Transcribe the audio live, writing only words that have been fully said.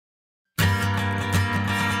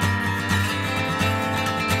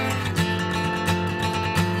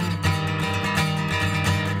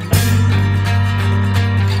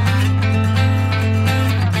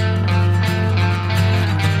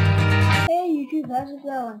YouTube, how's it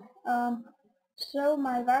going? So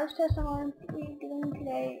my virus test I'm going to be doing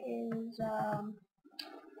today is,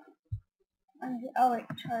 oh wait,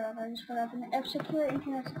 sorry, I just forgot the name. F-Secure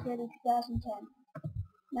Internet Security 2010.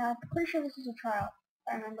 Now, I'm pretty sure this is a trial,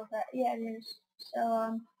 if I remember that. Yeah, it is.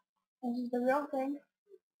 So, this is the real thing.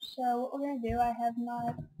 So, what we're going to do, I have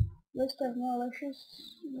my list of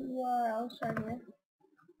malicious URLs right here.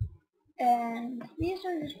 And these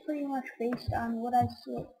are just pretty much based on what I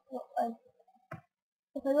see,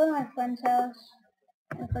 if I go to my friend's house,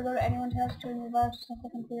 and if I go to anyone's house to remove our stuff on the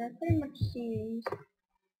computer, I pretty much see these.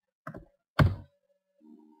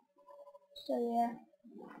 So yeah.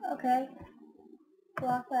 Okay.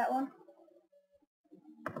 Block that one.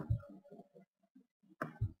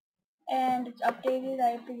 And it's updated.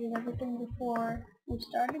 I figured everything before we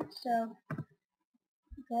started, so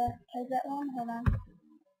okay, type that one. Hold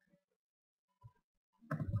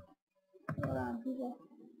on, people.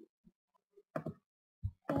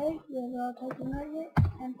 Okay, we'll all type in right here.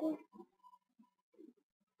 Enter.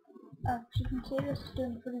 As you can see, this is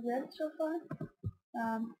doing pretty good so far.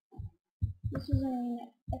 This is an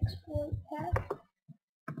export path.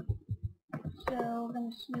 So we're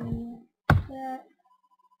gonna see that.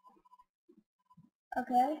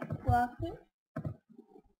 Okay, blocked it.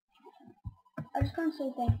 I just want to say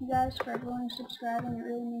thank you guys for everyone who's subscribing. It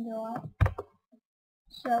really means a lot.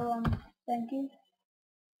 So, thank you.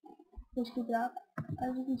 Please keep it up.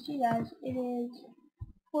 As you can see, guys, it is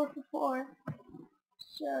 4 for 4.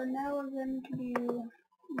 So now we're going to do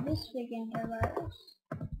this big antivirus.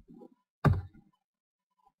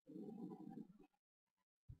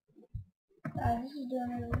 This is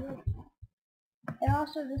doing really good. And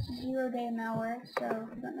also, this is 0-day malware. So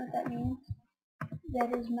if you don't know what that means, that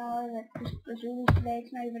is malware that just was released today.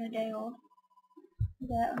 It's not even a day old.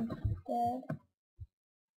 That one's dead.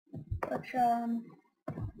 Which,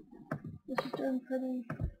 this is doing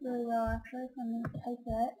really well actually. I'm gonna type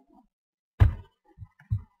that.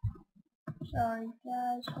 Sorry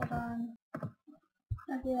guys, hold on.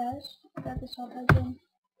 Okay guys, I got this all typed in.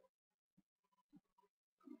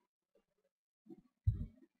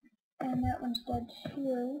 And that one's dead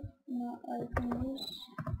too. Not like this.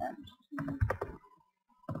 That one's too.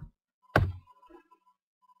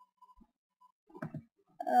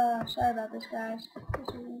 Sorry about this guys. This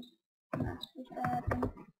is not supposed to happen.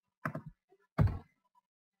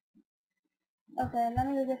 Okay, let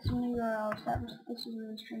me go get some new URLs. This is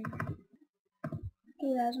really strange.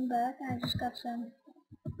 Okay guys, I'm back and I just got some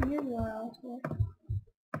new URLs here.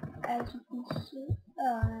 As you can see,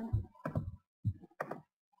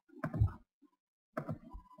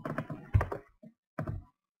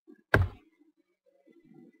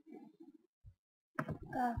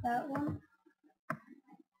 got that one.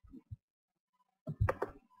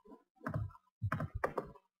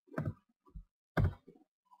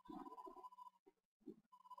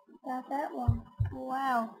 Got that one.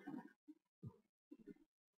 Wow.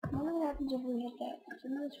 I wonder what happens if we hit that. So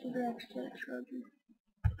now let's figure out exploit Trojan.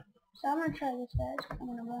 So I'm gonna try this guys. I'm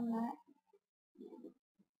gonna run that.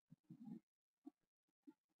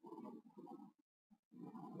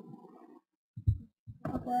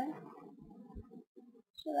 Okay.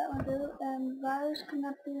 So that one did it. And virus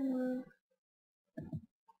cannot be removed.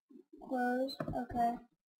 Close. Okay.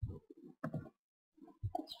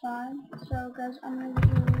 That's fine. So guys, I'm gonna do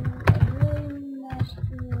a really nice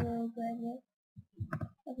little graduate.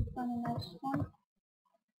 I can find a nice one.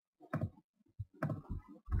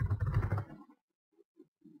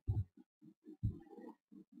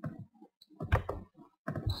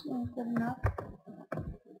 Seems good enough.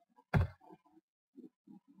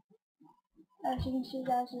 As you can see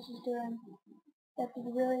guys, this is doing that did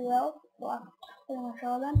really well. Blocked pretty much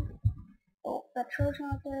all of them. Oh, that Trojan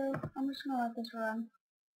out there, I'm just gonna let this run.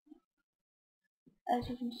 As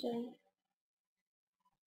you can see.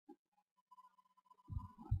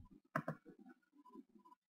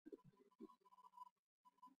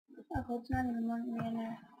 Okay, it's not even letting me in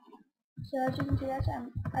there. So as you can see guys,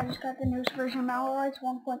 I just got the newest version of Malwarebytes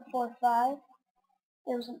 1.45.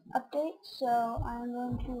 There was an update, so I'm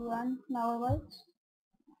going to run Malwarebytes.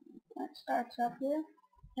 It starts up here,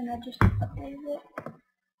 and I just updated it.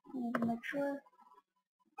 I need to make sure.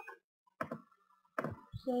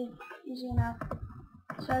 So easy enough.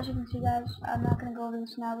 So as you can see guys, I'm not going to go over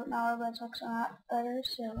this now, but Malwarebytes looks a lot better,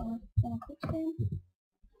 so I'm going to click screen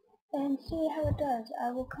and see how it does.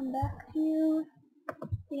 I will come back to you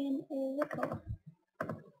in a little.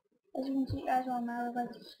 As you can see guys, while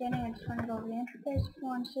Malwarebytes is scanning, I just want to go over the interface if you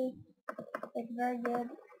want to see. It's very good.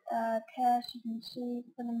 Test, you can see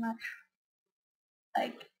pretty much,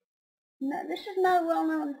 like, no, this is not a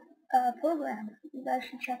well-known program. You guys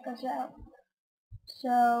should check this out.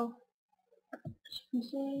 So, as you can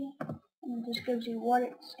see, it just gives you what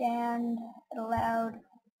it scanned, it allowed.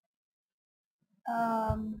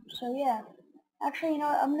 So yeah. Actually, you know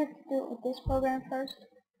what, I'm going to do it with this program first.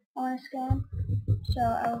 I want to scan. So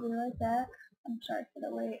I will be right back. I'm sorry for the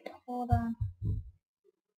wait. Hold on.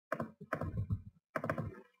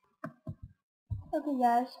 Okay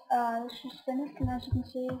guys, this is finished, and as you can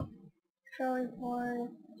see, show report,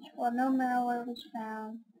 well, no malware was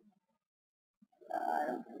found.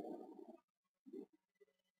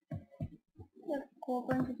 Yep, cool,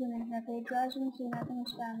 brings you to the internet page. As you can see, nothing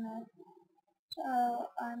was found there. So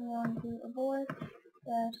I'm going to abort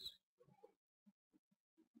this.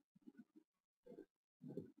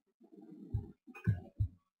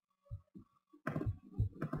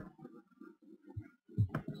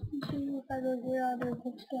 You see, if I go here, I'll do a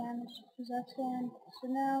quick scan. Is that scan? So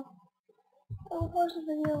now, I will pause the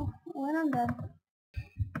video when I'm done.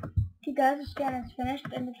 Okay guys, the scan is finished,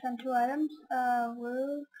 and it's on 2 items.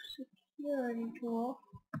 Root security tool.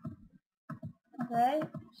 Okay,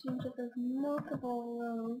 seems like there's multiple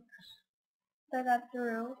routes that I got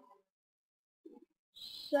through.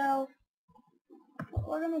 So, what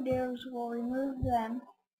we're going to do is we'll remove them.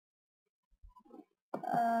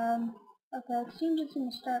 Okay, it seems it's in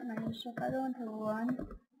the start menu, so if I go into run,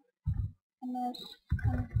 and this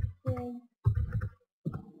config,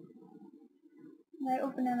 and I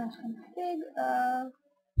open MS config,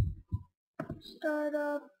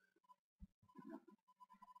 startup,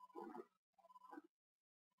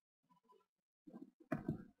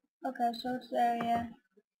 okay, so it's there, yeah.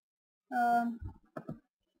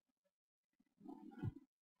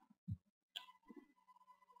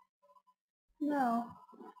 No,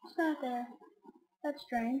 it's not there. That's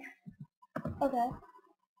strange. Okay.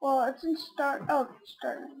 Well, it's in start. Oh,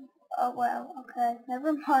 start. Oh, well. Okay.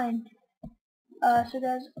 Never mind. So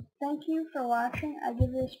guys, thank you for watching. I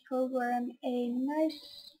give this program a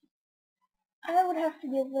nice. I would have to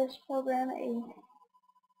give this program a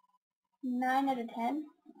 9 out of 10.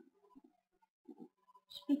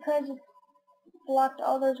 It's because it blocked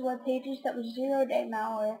all those web pages that was 0-day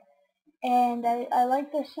malware. And I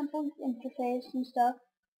like the simple interface and stuff.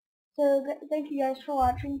 So thank you guys for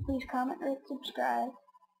watching. Please comment, rate, subscribe.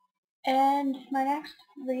 And my next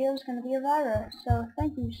video is going to be a virus. So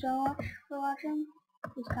thank you so much for watching.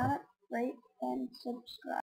 Please comment, rate, and subscribe.